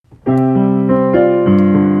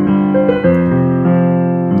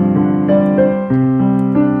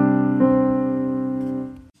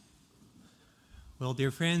Well, dear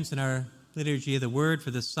friends, in our Liturgy of the Word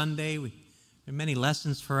for this Sunday, there are many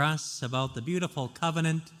lessons for us about the beautiful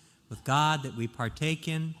covenant with God that we partake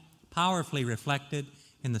in, powerfully reflected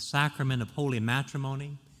in the sacrament of holy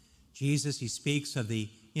matrimony. Jesus, he speaks of the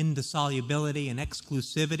indissolubility and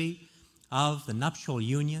exclusivity of the nuptial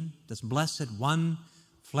union, this blessed one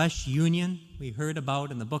flesh union we heard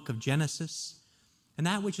about in the book of Genesis, and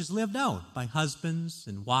that which is lived out by husbands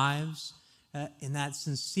and wives in that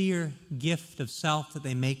sincere gift of self that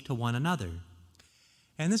they make to one another.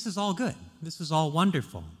 And this is all good. This is all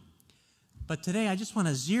wonderful. But today I just want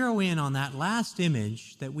to zero in on that last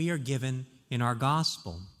image that we are given in our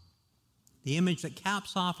gospel. The image that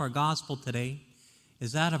caps off our gospel today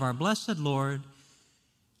is that of our blessed Lord,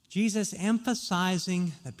 Jesus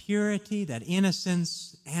emphasizing the purity, that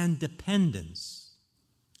innocence, and dependence.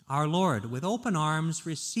 Our Lord, with open arms,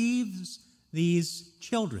 receives these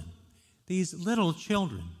children, these little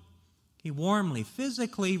children. He warmly,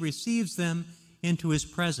 physically receives them into his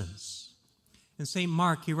presence. In St.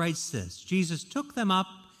 Mark, he writes this: Jesus took them up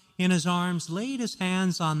in his arms, laid his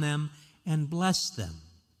hands on them, and blessed them.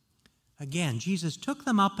 Again, Jesus took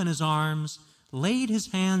them up in his arms, laid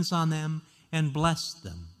his hands on them, and blessed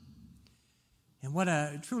them. And what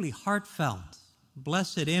a truly heartfelt,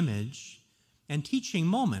 blessed image and teaching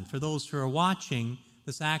moment for those who are watching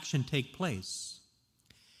this action take place.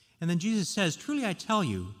 And then Jesus says, "Truly I tell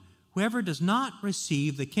you, whoever does not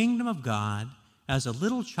receive the kingdom of God as a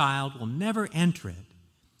little child will never enter it."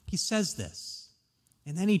 He says this,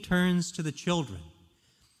 and then he turns to the children.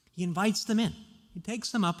 He invites them in. He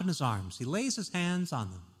takes them up in his arms. He lays his hands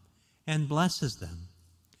on them and blesses them.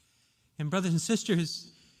 And brothers and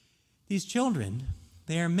sisters, these children,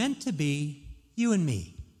 they are meant to be you and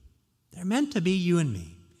me. They're meant to be you and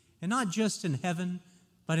me. And not just in heaven,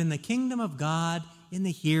 but in the kingdom of God, in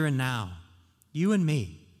the here and now. You and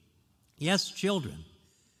me. Yes, children.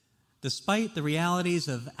 Despite the realities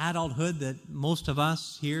of adulthood that most of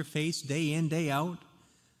us here face day in, day out,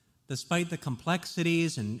 despite the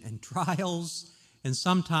complexities and trials and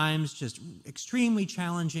sometimes just extremely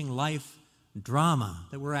challenging life drama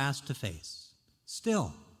that we're asked to face,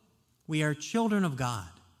 still, we are children of God,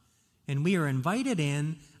 and we are invited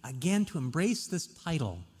in again to embrace this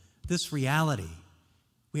title, this reality.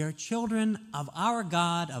 We are children of our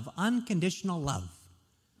God of unconditional love.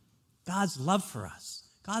 God's love for us,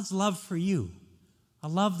 God's love for you, a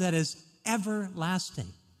love that is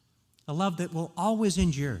everlasting, a love that will always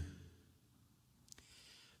endure.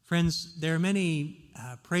 Friends, there are many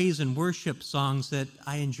praise and worship songs that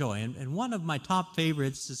I enjoy, and one of my top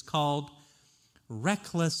favorites is called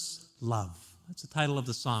Reckless Love. That's the title of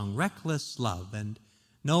the song, Reckless Love. And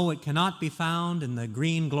no, it cannot be found in the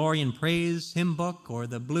green Glory and Praise hymn book or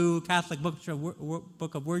the blue Catholic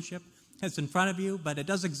book of worship that's in front of you, but it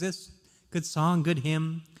does exist. Good song, good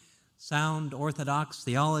hymn, sound, orthodox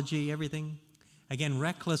theology, everything. Again,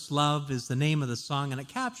 Reckless Love is the name of the song, and it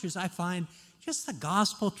captures, I find, just the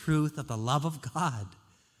gospel truth of the love of God.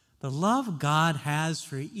 The love God has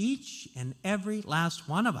for each and every last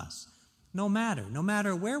one of us, no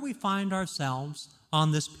matter where we find ourselves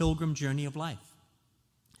on this pilgrim journey of life.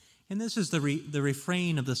 And this is the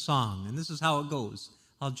refrain of the song, and this is how it goes.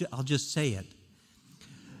 I'll just say it.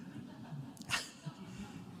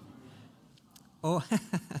 Oh,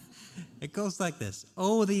 it goes like this.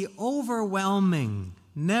 Oh, the overwhelming,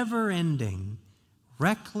 never-ending,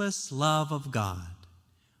 reckless love of God.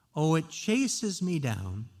 Oh, it chases me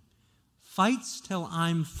down, fights till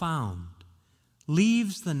I'm found,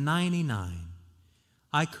 leaves the 99.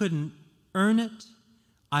 I couldn't earn it,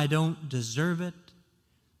 I don't deserve it,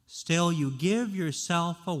 still you give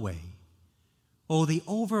yourself away. Oh, the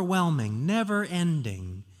overwhelming,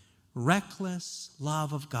 never-ending, reckless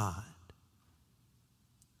love of God.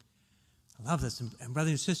 I love this. And brothers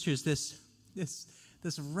and sisters,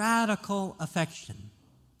 this radical affection,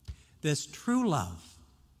 this true love,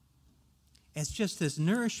 it's just this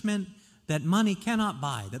nourishment that money cannot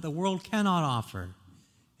buy, that the world cannot offer.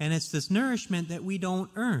 And it's this nourishment that we don't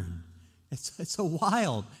earn. It's a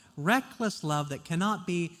wild, reckless love that cannot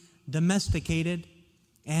be domesticated,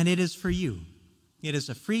 and it is for you. It is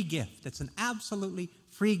a free gift. It's an absolutely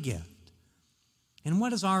free gift. And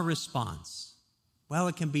what is our response? Well,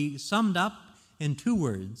 it can be summed up in two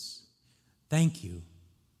words: thank you.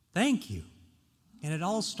 Thank you. And it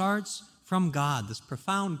all starts from God, this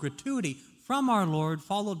profound gratuity from our Lord,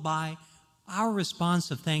 followed by our response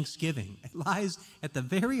of thanksgiving. It lies at the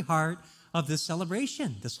very heart of this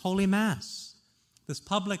celebration, this Holy Mass, this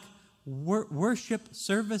public worship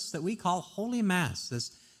service that we call Holy Mass,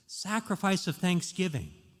 this sacrifice of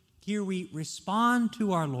thanksgiving. Here we respond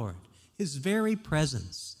to our Lord, his very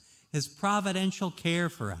presence, His providential care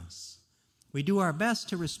for us. We do our best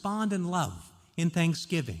to respond in love, in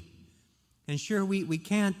thanksgiving. And sure, we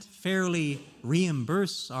can't fairly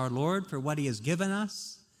reimburse our Lord for what He has given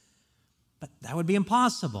us, but that would be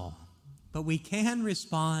impossible. But we can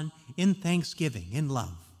respond in thanksgiving, in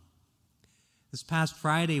love. This past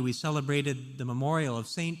Friday, we celebrated the memorial of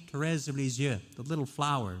Saint Therese of Lisieux, the little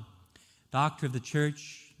flower, doctor of the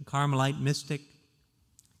Church, Carmelite mystic.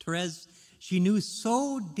 Therese, she knew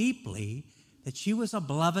so deeply that she was a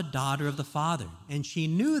beloved daughter of the Father, and she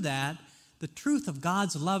knew that the truth of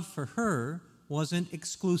God's love for her wasn't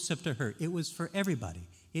exclusive to her. It was for everybody.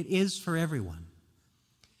 It is for everyone.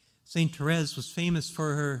 St. Therese was famous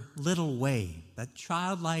for her little way, that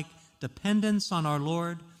childlike dependence on our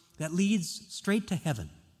Lord that leads straight to heaven.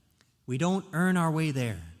 We don't earn our way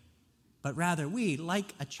there, but rather we,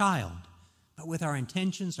 like a child, but with our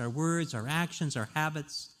intentions, our words, our actions, our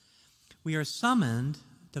habits, we are summoned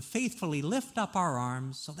to faithfully lift up our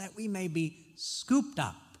arms so that we may be scooped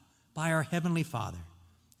up by our Heavenly Father,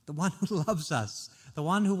 the one who loves us, the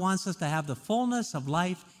one who wants us to have the fullness of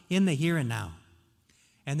life in the here and now.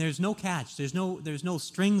 And there's no catch, there's no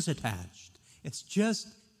strings attached. It's just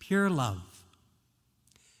pure love.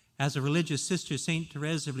 As a religious sister, Saint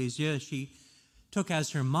Therese of Lisieux, she took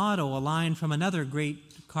as her motto a line from another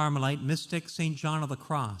great Carmelite mystic, St. John of the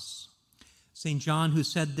Cross. St. John, who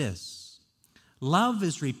said this, "Love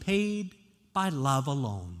is repaid by love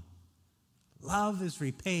alone." Love is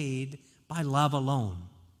repaid by love alone.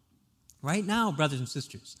 Right now, brothers and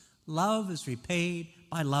sisters, love is repaid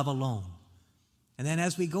by love alone. And then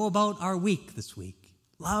as we go about our week this week,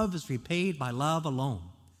 love is repaid by love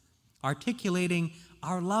alone, articulating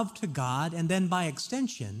our love to God and then by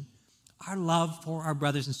extension, our love for our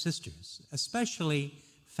brothers and sisters, especially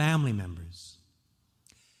family members.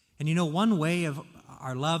 And you know, one way of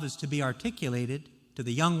our love is to be articulated to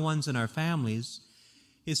the young ones in our families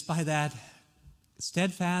is by that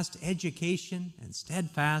steadfast education and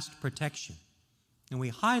steadfast protection. And we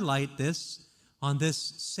highlight this on this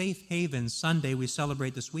Safe Haven Sunday we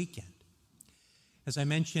celebrate this weekend. As I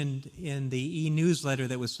mentioned in the e-newsletter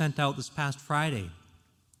that was sent out this past Friday,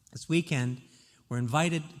 this weekend, we're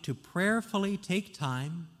invited to prayerfully take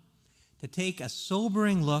time to take a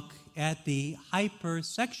sobering look at the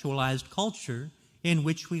hyper-sexualized culture in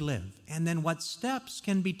which we live, and then what steps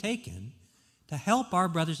can be taken to help our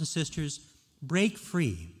brothers and sisters break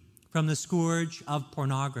free from the scourge of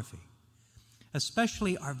pornography,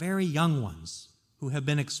 especially our very young ones who have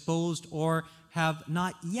been exposed or have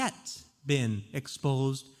not yet been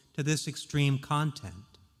exposed to this extreme content.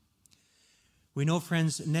 We know,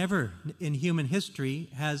 friends, never in human history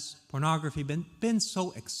has pornography been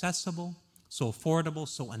so accessible, so affordable,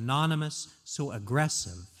 so anonymous, so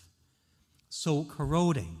aggressive, so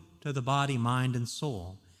corroding to the body, mind, and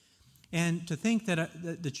soul. And to think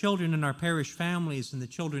that the children in our parish families and the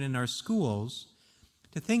children in our schools,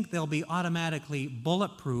 to think they'll be automatically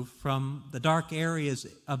bulletproof from the dark areas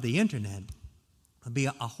of the internet would be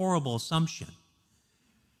a horrible assumption.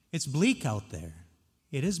 It's bleak out there.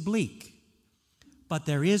 It is bleak. But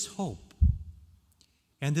there is hope.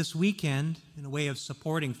 And this weekend, in a way of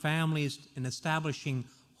supporting families and establishing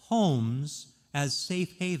homes as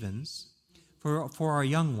safe havens for our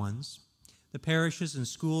young ones, the parishes and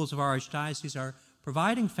schools of our archdiocese are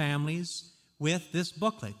providing families with this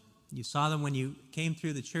booklet. You saw them when you came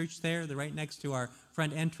through the church there. They're right next to our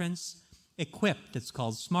front entrance. Equipped, it's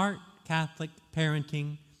called Smart Catholic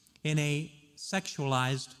Parenting in a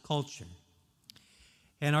Sexualized Culture.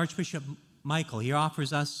 And Archbishop Michael, he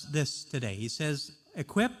offers us this today. He says,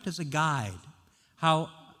 equipped as a guide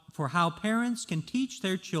for how parents can teach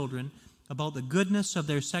their children about the goodness of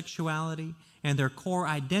their sexuality and their core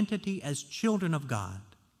identity as children of God.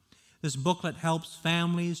 This booklet helps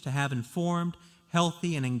families to have informed,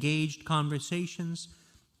 healthy, and engaged conversations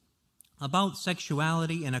about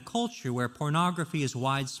sexuality in a culture where pornography is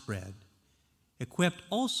widespread. Equipped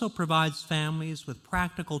also provides families with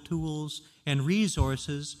practical tools and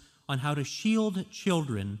resources on how to shield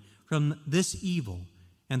children from this evil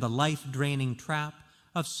and the life-draining trap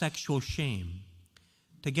of sexual shame.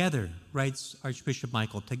 Together, writes Archbishop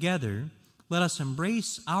Michael, together, let us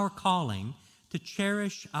embrace our calling to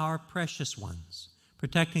cherish our precious ones,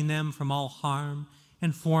 protecting them from all harm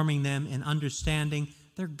and forming them in understanding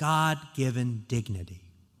their God-given dignity.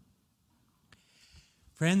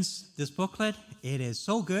 Friends, this booklet, it is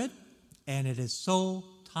so good and it is so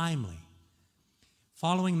timely.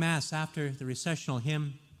 Following Mass after the recessional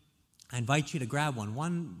hymn, I invite you to grab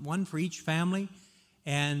one for each family,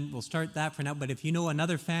 and we'll start that for now. But if you know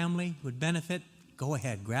another family who would benefit, go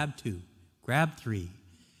ahead, grab 2, grab 3.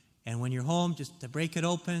 And when you're home, just to break it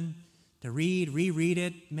open, to read, reread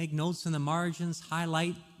it, make notes in the margins,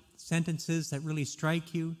 highlight sentences that really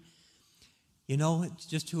strike you. You know,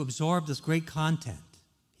 just to absorb this great content.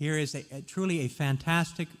 Here is truly a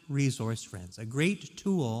fantastic resource, friends, a great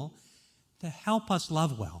tool to help us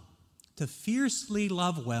love well, to fiercely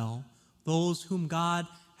love well those whom God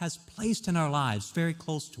has placed in our lives very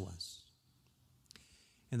close to us.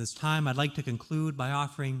 In this time, I'd like to conclude by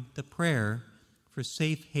offering the prayer for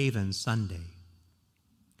Safe Haven Sunday.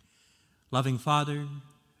 Loving Father,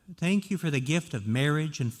 thank you for the gift of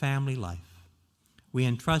marriage and family life. We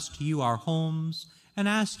entrust to you our homes and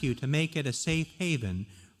ask you to make it a safe haven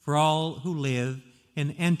for all who live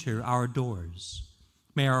and enter our doors.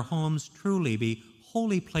 May our homes truly be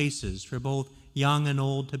holy places for both young and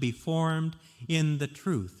old to be formed in the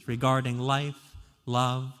truth regarding life,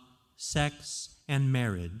 love, sex, and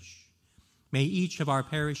marriage. May each of our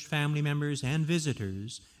parish family members and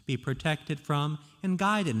visitors be protected from and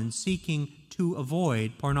guided in seeking to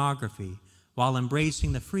avoid pornography while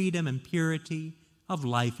embracing the freedom and purity of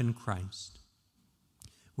life in Christ.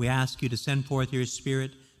 We ask you to send forth your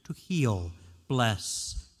Spirit to heal,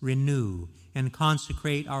 bless, renew, and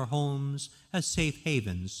consecrate our homes as safe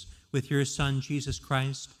havens with your Son, Jesus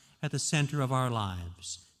Christ, at the center of our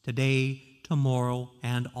lives, today, tomorrow,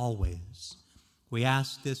 and always. We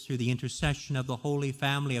ask this through the intercession of the Holy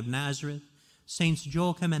Family of Nazareth, Saints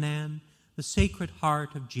Joachim and Anne, the Sacred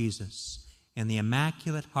Heart of Jesus, and the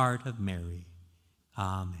Immaculate Heart of Mary.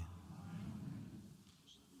 Amen.